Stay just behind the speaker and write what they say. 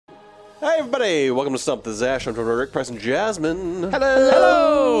Hey everybody, welcome to Stumpt. This is Ash. I'm Rick, Price, and Jasmine. Hello.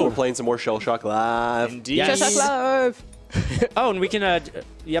 Hello. We're playing some more Shellshock Live. Indeed. Yes. Shellshock Live. Oh, and we can,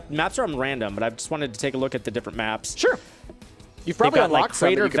 yep, maps are on random, but I just wanted to take a look at the different maps. Sure. You've probably got unlocked like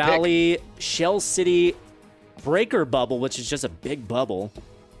Crater some that you could Valley, Shell City, Breaker Bubble, which is just a big bubble.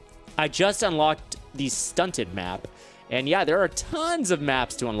 I just unlocked the Stunted map. And yeah, there are tons of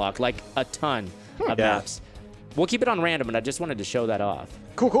maps to unlock, like a ton of maps. We'll keep it on random, and I just wanted to show that off.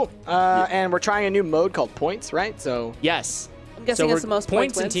 Cool, cool. And we're trying a new mode called Points, right? So Yes. I'm guessing it's the most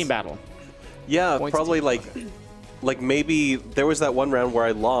points in wins. team battle. Yeah, Points probably to- like maybe there was that one round where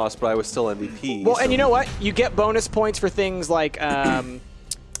I lost, but I was still MVP. Well, so- and you know what? You get bonus points for things like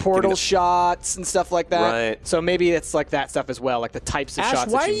portal shots and stuff like that. Right. So maybe it's like that stuff as well, like the types of Ash,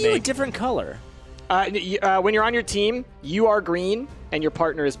 shots why that are you you a make. different color? When you're on your team, you are green and your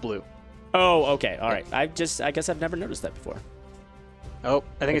partner is blue. Oh, okay. All right. I guess I've never noticed that before. Oh,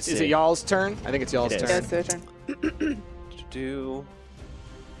 I think Let's is see. it y'all's turn? I think it's y'all's It is. turn. Yeah, it's their turn. do.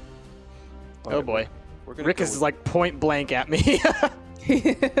 Oh boy. We're gonna Rick go is with- like point blank at me.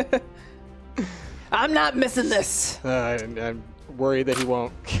 I'm not missing this. I'm worried that he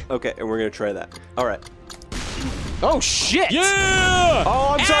won't. Okay, and we're gonna try that. All right. Oh shit! Yeah! Oh,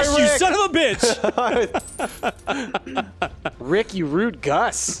 I'm Ash, sorry, you Rick. son of a bitch! Rick, you rude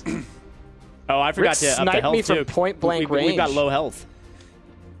Gus. Oh, I forgot Rick to up the sniped health me from too. point blank We've got range. low health.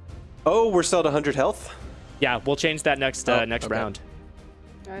 Oh, we're still at 100 health. Yeah, we'll change that next next okay. round.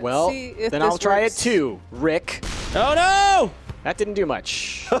 All right, Well, see if then this I'll try works. it too, Rick. Oh no! That didn't do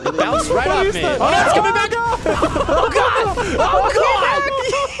much. Bounced right What off is me. that? Oh no, it's coming back!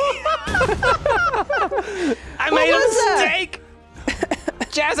 I made a was that? mistake!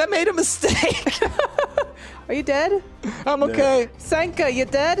 Jazz, I made a mistake! Are you dead? I'm okay. Sanka, you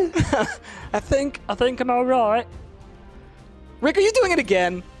dead? I think I'm alright. Rick, are you doing it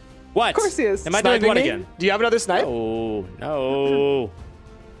again? What? Of course he is. Am I doing Sniping what me? again? Do you have another snipe? Oh, no.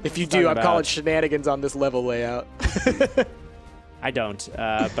 If you talking do, I'm about- calling shenanigans on this level layout. I don't,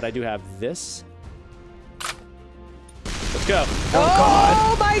 but I do have this. Let's go.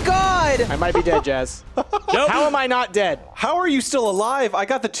 Oh my god! I might be dead, Jazz. Nope. How am I not dead? How are you still alive? I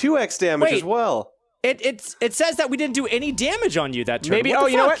got the 2x damage Wait. as well. It says that we didn't do any damage on you that turn. Maybe. What Oh,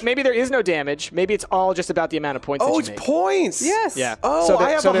 the you know fuck? what? Maybe there is no damage. Maybe it's all just about the amount of points Oh, that it's you make. points. Yes. Yeah. Oh, So there-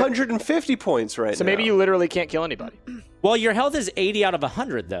 I have so there- 150 points right now. So maybe you literally can't kill anybody. Well, your health is 80 out of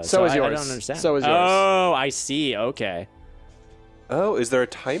 100, though. So is I yours. don't understand. So is yours. Oh, I see. Okay. Oh, is there a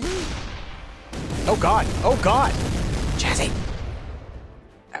timer? Oh god. Oh god. Jazzy.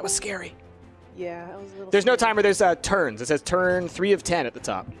 That was scary. Yeah, that was a little. There's no timer. There's turns. It says turn 3 of 10 at the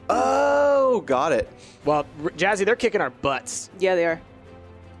top. Oh, got it. Well, Jazzy, they're kicking our butts. Yeah, they are.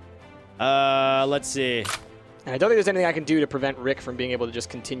 Let's see. And I don't think there's anything I can do to prevent Rick from being able to just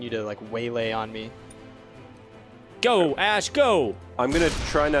continue to like waylay on me. Go, Ash, go. I'm gonna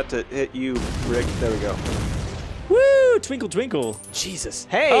try not to hit you, Rick. There we go. Woo! Twinkle, twinkle. Jesus.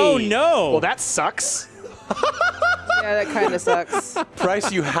 Hey. Oh, no. Well, that sucks. Yeah, that kind of sucks.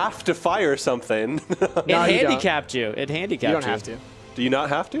 Price, you have to fire something. It No, you handicapped you. It handicapped you. You don't have to. Do you not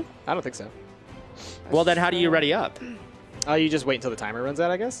have to? I don't think so. Well, then how do you ready up? Oh, you just wait until the timer runs out,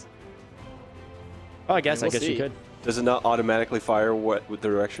 I guess? Oh, I guess We'll you see. could. Does it not automatically fire with the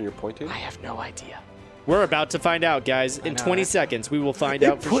direction you're pointing? I have no idea. We're about to find out, guys. In know, 20 right? seconds, we will find It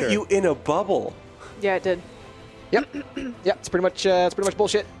out for put sure. you in a bubble. Yeah, it did. Yep. Yep. It's pretty much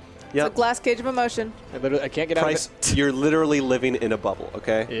bullshit. It's a Yep. glass cage of emotion. I can't get out Price, of it. you're literally living in a bubble,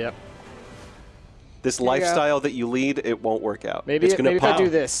 okay? Yep. This you go. lifestyle that you lead, it won't work out. Maybe it's gonna if I pop. do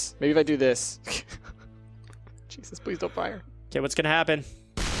this. Maybe if I do this. Jesus, please don't fire. Okay, what's going to happen?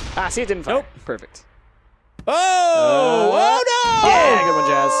 Ah, see, it didn't fire. Nope. Perfect. Oh! Oh, no! Yeah, good one,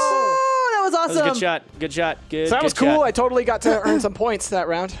 Jazz. Oh, that was That was awesome. a good shot. Good shot. Good. So that was good cool. shot. I totally got to earn some points that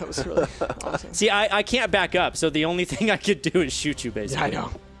round. That was really awesome. See, I can't back up, so the only thing I could do is shoot you, basically. I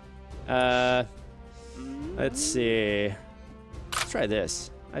know. Let's see. Let's try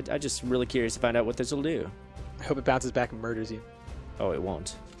this. I'm just really curious to find out what this will do. I hope it bounces back and murders you. Oh, it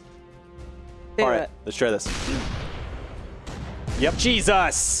won't. Do All right, it. let's try this. Yep.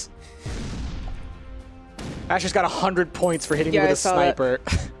 Jesus. Ash just got 100 points for hitting Yeah, me I with a saw that. sniper.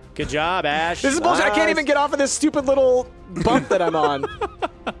 Good job, Ash. This is bullshit. I can't even get off of this stupid little bump that I'm on.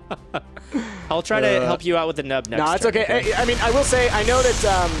 I'll try to help you out with the nub next No, it's turn, okay. I mean, I will say, I know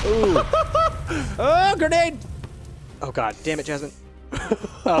that. Oh, grenade! Oh God, damn it, Jasmine.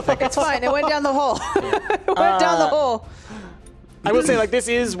 Oh, thank God. It's fine. It went down the hole. It went down the hole. I will say, like, this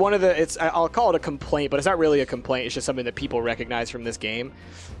is one of the. I'll call it a complaint, but it's not really a complaint. It's just something that people recognize from this game.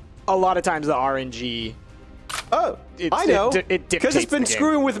 A lot of times, the RNG Oh, I know. It Because it's dictates been the game.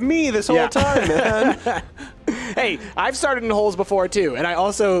 screwing with me this whole time, man. Hey, I've started in holes before too, and I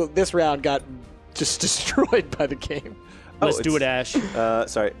also this round got just destroyed by the game. Let's do it, Ash.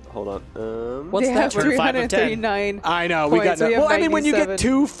 Sorry, hold on. What's They that? have We're 5 of 10. 339. I know we got points. We have well. I mean, when you get 97.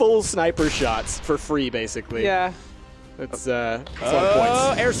 2 full sniper shots for free, basically. Yeah. It's a lot of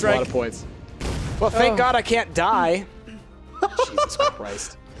points. Airstrike. A lot of points. Well, thank God I can't die. Jesus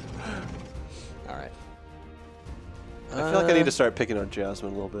Christ. All right. I feel like I need to start picking on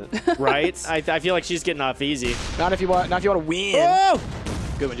Jasmine a little bit. Right? I feel like she's getting off easy. Not if you want. Not if you want to win. Oh!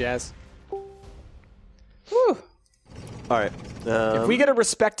 Good one, Jazz. Whew. All right. If we get a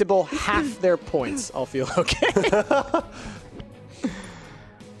respectable half their points, I'll feel okay.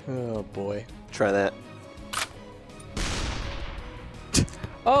 Oh boy. Try that.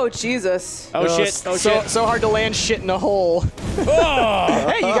 Oh, Jesus. Oh, shit. Oh, shit. So hard to land shit in a hole. Oh!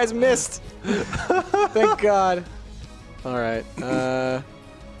 Hey, you guys missed. Thank God. All right.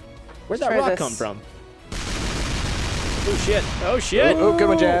 Where'd that Try rock this. come from? Oh, shit. Oh, shit. Oh, good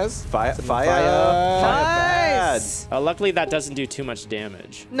one, Jazz. Fire. Nice. Luckily, that doesn't do too much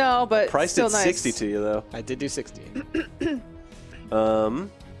damage. No, but Priced still at nice. 60 to you, though. I did do 60. All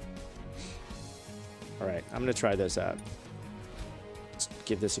right, I'm going to try this out. Let's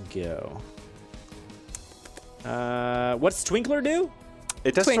give this a go. What's Twinkler do?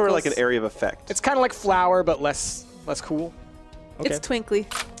 It does sort of like an Twinkles. area of effect. It's kind of like flour, but less cool. Okay. It's twinkly.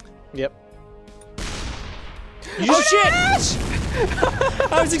 Yep. You just shit!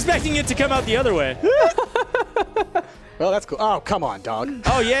 I was expecting it to come out the other way. Well, that's cool. Oh, come on, dog.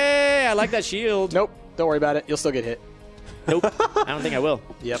 Oh, yeah, I like that shield. Nope. Don't worry about it. You'll still get hit. Nope. I don't think I will.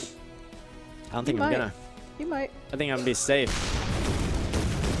 Yep. I don't think You I'm might. gonna. You might. I think I'm gonna be safe.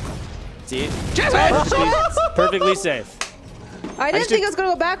 See? Jasmine! Perfectly safe. I didn't just think did- it was going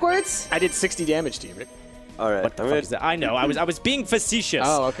to go backwards. I did 60 damage to you, Rick. All right. What the I'm fuck gonna, is that? I know. I was being facetious.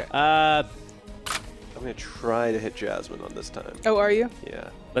 Oh, okay. I'm gonna try to hit Jasmine on this time. Oh, are you? Yeah.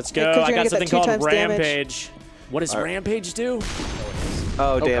 Let's Yeah, go. 'cause you're I gonna got get that something 2 called times damage. Rampage. What does All right. Rampage do?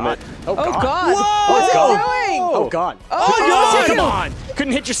 Oh, damn God. it. Oh, Oh, God. God. Whoa! What's it God. doing? Oh, God. Oh, God. Come on.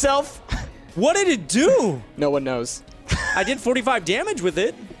 Couldn't hit yourself? What did it do? No one knows. I did 45 damage with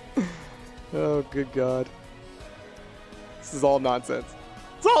it. Oh, good God. This is all nonsense.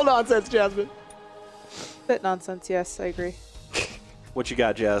 It's all nonsense, Jasmine. Bit nonsense, yes, I agree. What you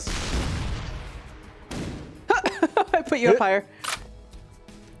got, Jazz? I put you up higher.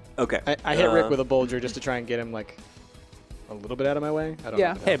 Okay. I hit Rick with a bulger just to try and get him, like, a little bit out of my way. I don't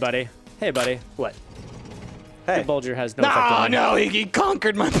Yeah. know. Hey, buddy. Hey, buddy. What? Hey. The Bulger has no effect on me. No, he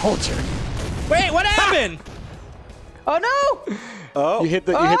conquered my bulger. Wait, what happened? Oh, no! Oh. You hit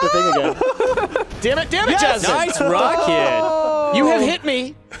the thing again. Damn it, Jasmine. Nice rocket. Oh. You have hit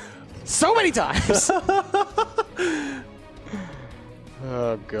me so many times.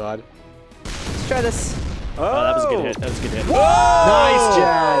 Oh, God. Let's try this. Oh, that was a good hit. That was a good hit. Nice,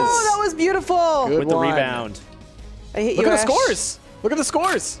 Jazz. Oh, that was beautiful. Good With the one. rebound. I hit Look you, at the Ash. scores. Look at the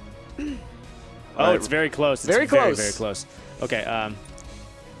scores. Oh, it's very close. It's Very close. Very close. Okay,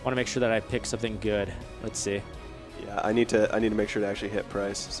 want to make sure that I pick something good. Let's see. Yeah, I need to make sure to actually hit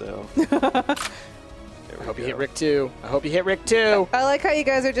Price. So. I hope you hit Rick too. I hope you hit Rick too. I like how you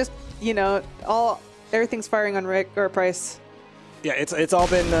guys are just, you know, everything's firing on Rick or Price. Yeah, it's all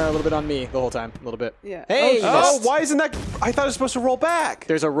been a little bit on me the whole time. A little bit. Yeah. Hey. Oh, Oh, missed. why isn't that? I thought it was supposed to roll back.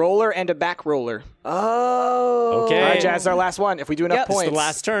 There's a roller and a back roller. Oh. Okay. All right, Jazz, our last one. If we do enough Yep. It's points. the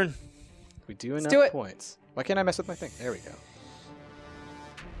last turn. If we do enough do it. points. Why can't I mess with my thing? There we go.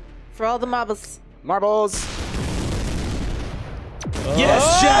 For all the marbles. Marbles.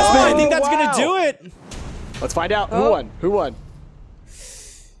 Yes, Jasmine! I think that's wow. gonna do it. Let's find out. Who Oh. won? Who won?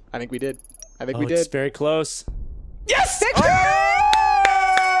 I think we did. I think we It's did. very close. Yes! Victory!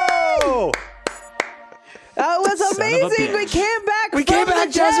 Oh. That was Son of a amazing. We bitch. came back We from came back,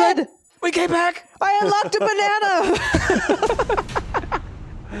 the dead. Jasmine! We came back! I unlocked a banana.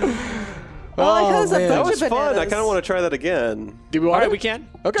 I like how there's a man. That bunch was of fun. I bananas. kind of want to try that again. Do we All want right, it? we can.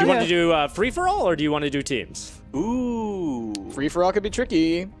 Okay. Do you want Yeah. to do free for all, or do you want to do teams? Ooh. Free for all could be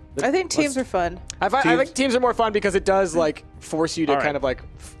tricky. I think teams are fun. I think teams are more fun because it does like force you to All right. kind of like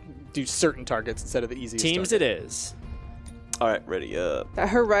do certain targets instead of the easiest. Teams target. it is. All right, ready up. That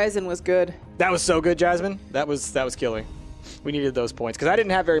Horizon was good. That was so good, Jasmine. That was killer. We needed those points because I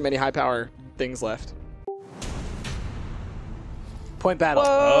didn't have very many high power things left. Point battle.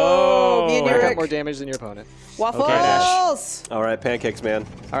 Whoa, me and I you, got Rick. more damage than your opponent. Waffles. All right, pancakes, man.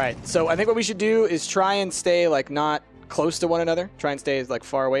 All right, so I think what we should do is try and stay like not close to one another. Try and stay like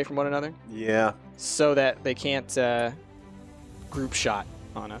far away from one another Yeah. so that they can't group shot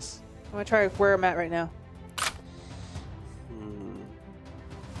on us. I'm gonna try where I'm at right now.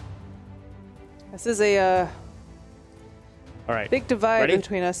 This is a All right. big divide Ready?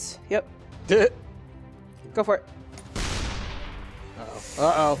 between us. Yep. Uh Go for it.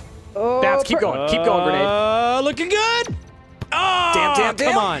 oh. Oh, Bounce. Keep going. Keep going, grenade. Looking good. Oh, Damn.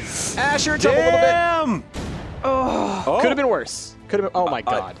 Come on. Ash, you're in trouble a little bit. Damn! Oh. Could have been worse. Could have been. Oh my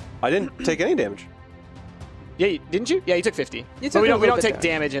god. I didn't take any damage. Yeah, didn't you? Yeah, you took 50. You But took we a don't little bit take down.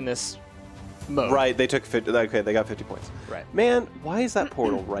 damage in this mode. Right, they took 50. Okay, they got 50 points. Right. Man, why is that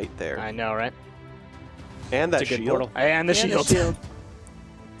portal right there? I know, right? And that It's a good shield. portal. And the And the shield. shield.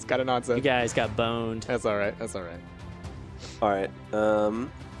 It's kind of nonsense. You guys got boned. That's all right. That's all right. All right.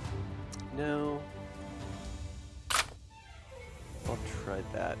 No. I'll try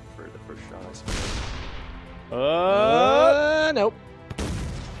that for the first shot, I suppose. Nope.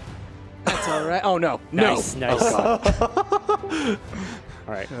 That's all right. Oh no. Nice, No. nice. All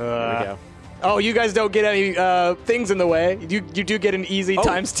right, here we go. Oh, you guys don't get any things in the way. You do get an easy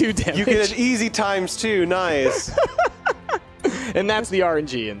 ×2 damage. You get an easy ×2. Nice. and that's the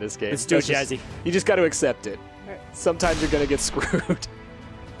RNG in this game. Let's do it, That's Jazzy. You just got to accept it. Alright. Sometimes you're gonna get screwed.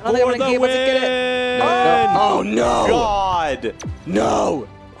 I don't think I'm For the gonna be able to get it. No. Oh no! God. No!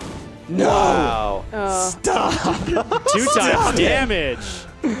 No! Wow. Stop! 2 times damage.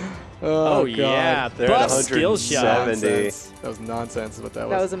 Oh, God. yeah, They're buff at skill shot. 170. That was nonsense. What that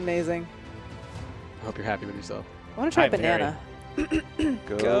was. That was amazing. I hope you're happy with yourself. I want to try I'm very- banana.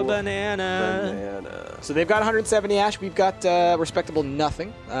 Go banana. Banana. So they've got 170 Ash. We've got respectable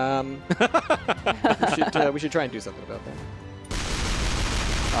nothing. We should try and do something about that.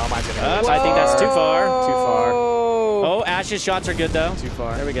 Oh, mine's gonna Up, hit. I think that's too far. Too far. Oh. Oh, Ash's shots are good though. Too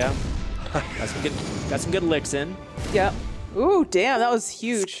far. There we go. Got some good licks in. Yep. Ooh, damn, that was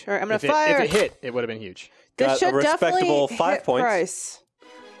huge. All right, I'm gonna If fire. it hit, it would have been huge. This Got a should respectable definitely 5 hit points. Price.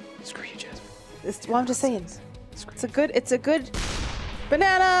 Screw you, Jasmine. Well, I'm just saying. It's a good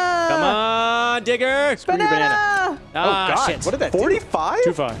banana. Come on, Digger. Screw you, banana. Ah, Oh, God. shit. What did that do? 45?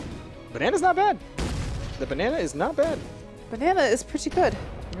 Too far. Banana's not bad. The banana is not bad. Banana is pretty good.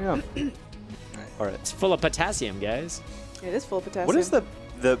 Yeah. All right. It's full of potassium, guys. It is full of potassium. What does the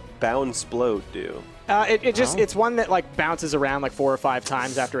bound splode do? It's one that like bounces around like 4 or 5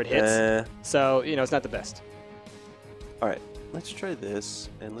 times after it hits. So, it's not the best. All right. Let's try this,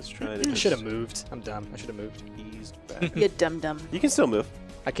 and let's try to I just should have moved. I'm dumb. I should have moved. ease back. You dum dum. You can still move.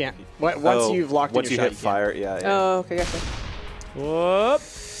 I can't. Once you've locked once in your you shot, hit fire, yeah. Oh, okay, gotcha. Whoop.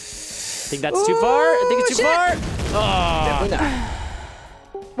 Think that's too far? I think it's too shit. far. Oh. Definitely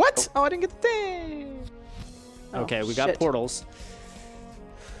not. What? Oh, I didn't get the thing. Okay, Oh, we got shit. portals.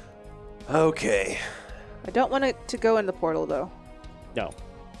 Okay. I don't want it to go in the portal though. No.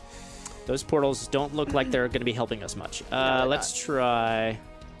 Those portals don't look like they're going to be helping us much. they're Let's try.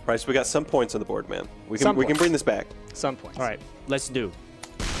 Price, we got some points on the board, man. We can Some we can points. bring this back. Some points. All right, let's do.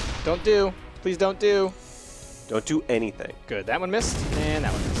 Don't do. Please don't do. Don't do anything. Good. That one missed, and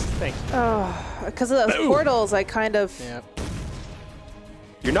that one missed. Thank you. Oh, because of those portals, I kind of. Yep.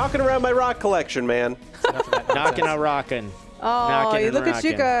 You're knocking around my rock collection, man. Enough of that Knocking nonsense. a rockin'. Oh, Knocking and look at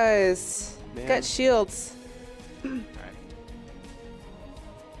you rocking. guys. Man. Got shields.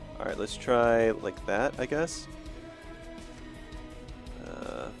 All right, let's try like that, I guess.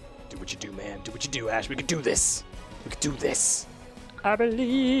 Do what you do, man. Do what you do, Ash. We can do this. We can do this. I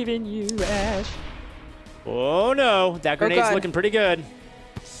believe in you, Ash. Oh no, that grenade's God. looking pretty good.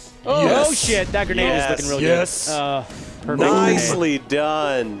 Oh, Oh shit, that grenade Yes, is looking real yes. good. Perfect. Nicely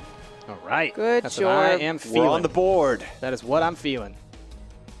done. All right. Good That's what I job. am feeling. We're on the board. That is what I'm feeling.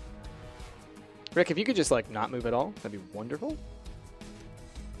 Rick, if you could just like not move at all, that'd be wonderful.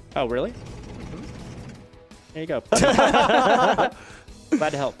 Oh really? There you go. Glad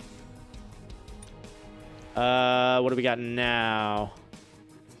to help. What do we got now?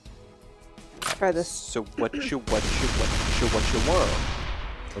 Try this. So what you want?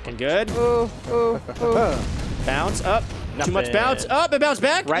 Looking good. Oh. Bounce up. Too much Nothing. bounce up. It bounced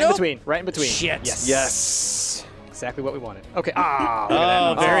back. Right Nope. in between. Right in between. Shit. Yes. Yes. Exactly what we wanted. Okay. Ah. look at that Oh,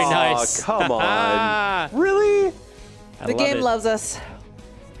 nonsense. very Aw, nice. come on. Ah, Really? I The love game it. loves us.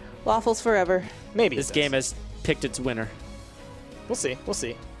 Waffles forever. Maybe This it game does. has picked its winner. We'll see. We'll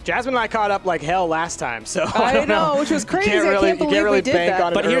see. Jasmine and I caught up like hell last time, so I don't know, which was You crazy. can't I really, can't you believe can't really we did bank that. on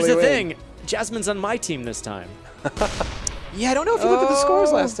an But here's early the win. thing. Jasmine's on my team this time. Yeah, I don't know if you looked at the scores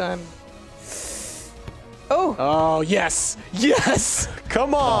Oh. last time. Oh. Oh yes, yes.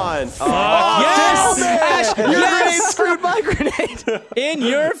 Come on. Yes! Ash, your grenade screwed my grenade. In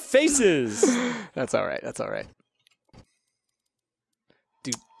your faces. That's all right. That's all right.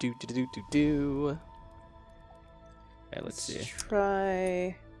 Do. Okay, let's see.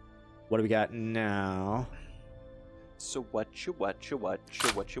 Try. What do we got now? So what you want?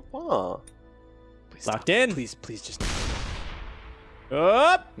 Please Locked stop. in. Please just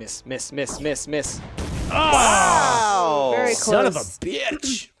Up. miss. Wow! Very close. Son of a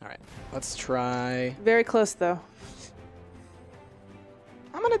bitch. All right, let's try. Very close though.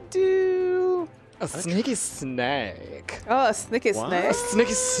 I'm gonna do a sneaky snake. Oh, a snicky What? snake. A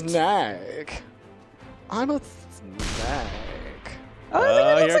sneaky snake. I'm a snake. Oh, look,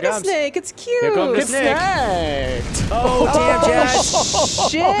 Oh, it looks here like it a comes. snake. It's cute. Here comes the Get snake. snaked. Oh, damn, Jazz.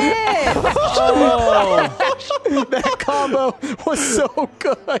 Shit. Oh, That combo was so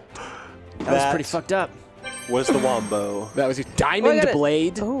good. that was pretty fucked up. Was the wombo. That was your Oh, I diamond got it.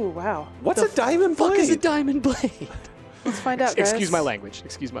 blade. Oh, wow. What's a diamond Fuck blade? is a diamond blade? Let's find out, guys. Excuse my language.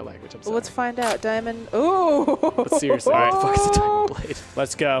 Excuse my language. I'm Well, sorry. let's find out. Diamond. Ooh. But seriously, what the fuck is a diamond blade?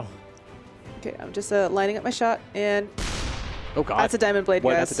 Let's go. Okay, I'm just lining up my shot, and Oh god. that's a diamond blade,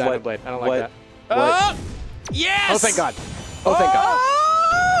 What? guys. That's a diamond blade. I don't like What? that. Oh, yes. Oh thank God. Oh thank God.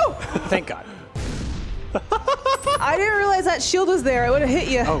 Thank God. I didn't realize that shield was there. I would have hit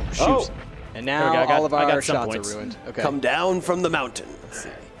you. Oh shoot. Oh. And There we now go. all of I got our some shots points. are ruined. Okay. Come down from the mountain. I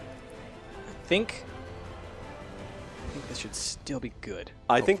think this should still be good.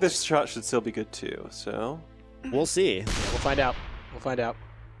 I think this shot should still be good too. So We'll see. Yeah, we'll find out. We'll find out.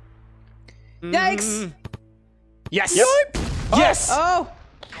 Yikes. Yes. Yep. Yes. Oh,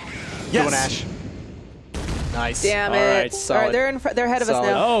 Good one, Ash. Nice. damn All it. right, All solid. right, they're ahead of us Solid.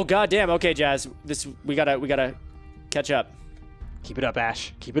 now. Oh, goddamn. Okay, Jazz. We gotta catch up. Keep it up,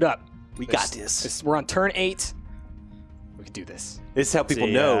 Ash. Keep it up. we got this. We're on turn 8. We can do this. This is how people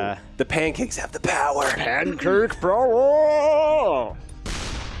See, know the pancakes have the power. Pancake power.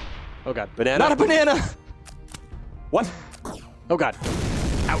 Oh god. Banana? Not a banana. What? Oh god.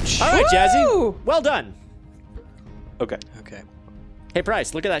 Ouch. All right, Jazzy. Woo! Well done. Okay. Okay. Hey,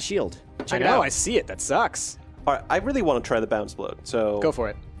 Price, look at that shield. Check I it know. out. I see it. That sucks. All right. I really want to try the bounce bloat. So Go for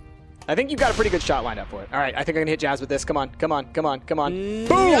it. I think you've got a pretty good shot lined up for it. All right. I think I can hit Jazz with this. Come on. Come on. Come on. Come on. Boom.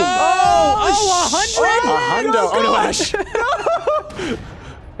 Oh, 100. A hundo. Oh no, Ash.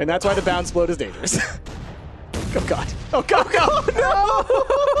 And that's why the bounce float is dangerous. Oh god. Oh god.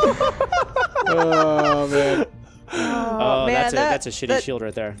 Oh man. Oh, man, that's a shitty that- shield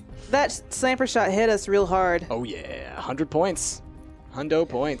right there. That sniper shot hit us real hard. Oh yeah. 100 points. Hundo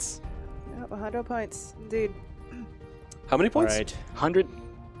points. Yep, 100 points, indeed. how many All points? right. 100.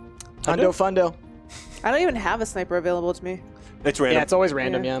 Hundo fundo. I don't even have a sniper available to me. It's random. Yeah, it's always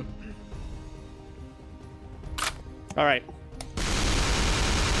random, Yeah. yeah. All right.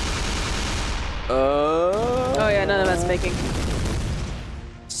 Oh yeah, none of that's making.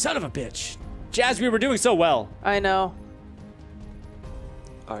 Son of a bitch. Jazz, we were doing so well. I know.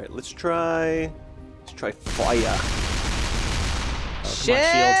 All right. Let's try fire.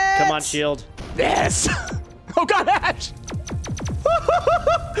 Shit! Come on, shield. Yes. Oh god, Ash.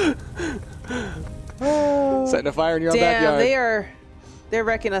 Setting a fire in your own Damn, backyard. they're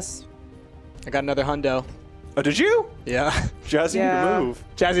wrecking us. I got another hundo. Oh, did you? Yeah. Jazzy, Yeah. you move.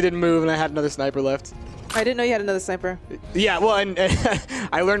 Jazzy didn't move, and I had another sniper left. I didn't know you had another sniper. Yeah, well, and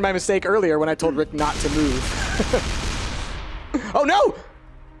I learned my mistake earlier when I told Rick not to move. Oh no!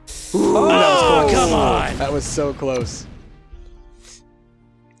 Oh, come on. That was so close.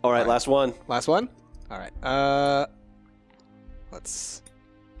 All right. Last one. Last one. All right. Let's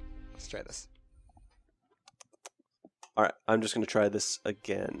try this. All right. I'm just gonna try this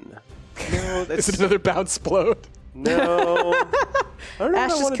again. No, Is that's it another bounce explode? no. I don't know Ash, what I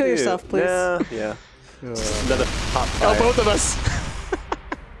just wanna kill do. yourself, please. Nah, yeah. Just another hot Oh, fire. both of us.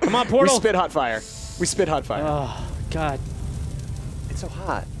 Come on, We Portal. spit hot fire. We spit hot fire. Oh, God. It's so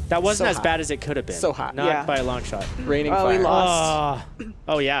hot. That wasn't So as hot. bad as it could have been. So hot. Not Yeah. by a long shot. Raining Oh, fire. we lost.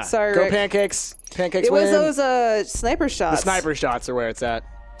 Oh, yeah. Sorry, Go Rick. pancakes. Pancakes It win. was those sniper The shots. sniper shots are where it's at.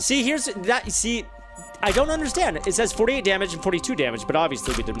 See, here's that. See, I don't understand. It says 48 damage and 42 damage, but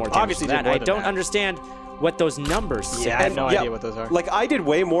obviously we did more damage Obviously than did that. more I than don't that. understand what those numbers say. Yeah, I have no idea what those are. Like I did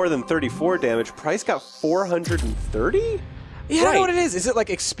way more than 34 damage. Price got 430. Yeah, I don't Right. know what it is. Is it like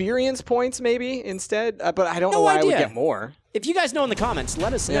experience points maybe instead? But I don't know No why I would idea. get more. If you guys know in the comments,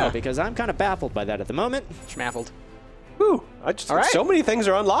 let us know Yeah. because I'm kind of baffled by that at the moment. Schmaffled. Whew. I just All right. so many things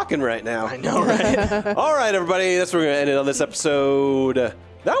are unlocking right now. I know, right? All right, everybody. That's where we're gonna end it on this episode.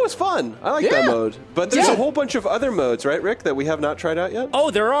 That was fun. I like that Yeah. mode. But there's Yeah. a whole bunch of other modes, right, Rick, that we have not tried out yet? Oh,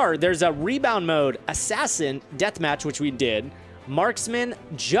 there are. There's a rebound mode, assassin, deathmatch, which we did, marksman,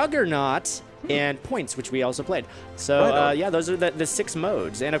 juggernaut, and points, which we also played. So Right on. yeah, those are the 6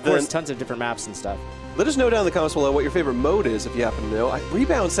 modes, and of Then- course tons of different maps and stuff. Let us know down in the comments below what your favorite mode is, if you happen to know.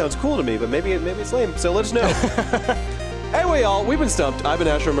 Rebound sounds cool to me, but maybe it's lame. So let us know. Anyway, y'all, we've been Stumped. I've been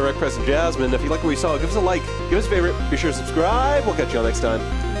Asher, Marek, Press, and Jasmine. If you like what we saw, give us a like, give us a favorite, be sure to subscribe. We'll catch y'all next time.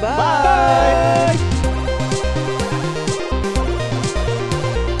 Bye. Bye.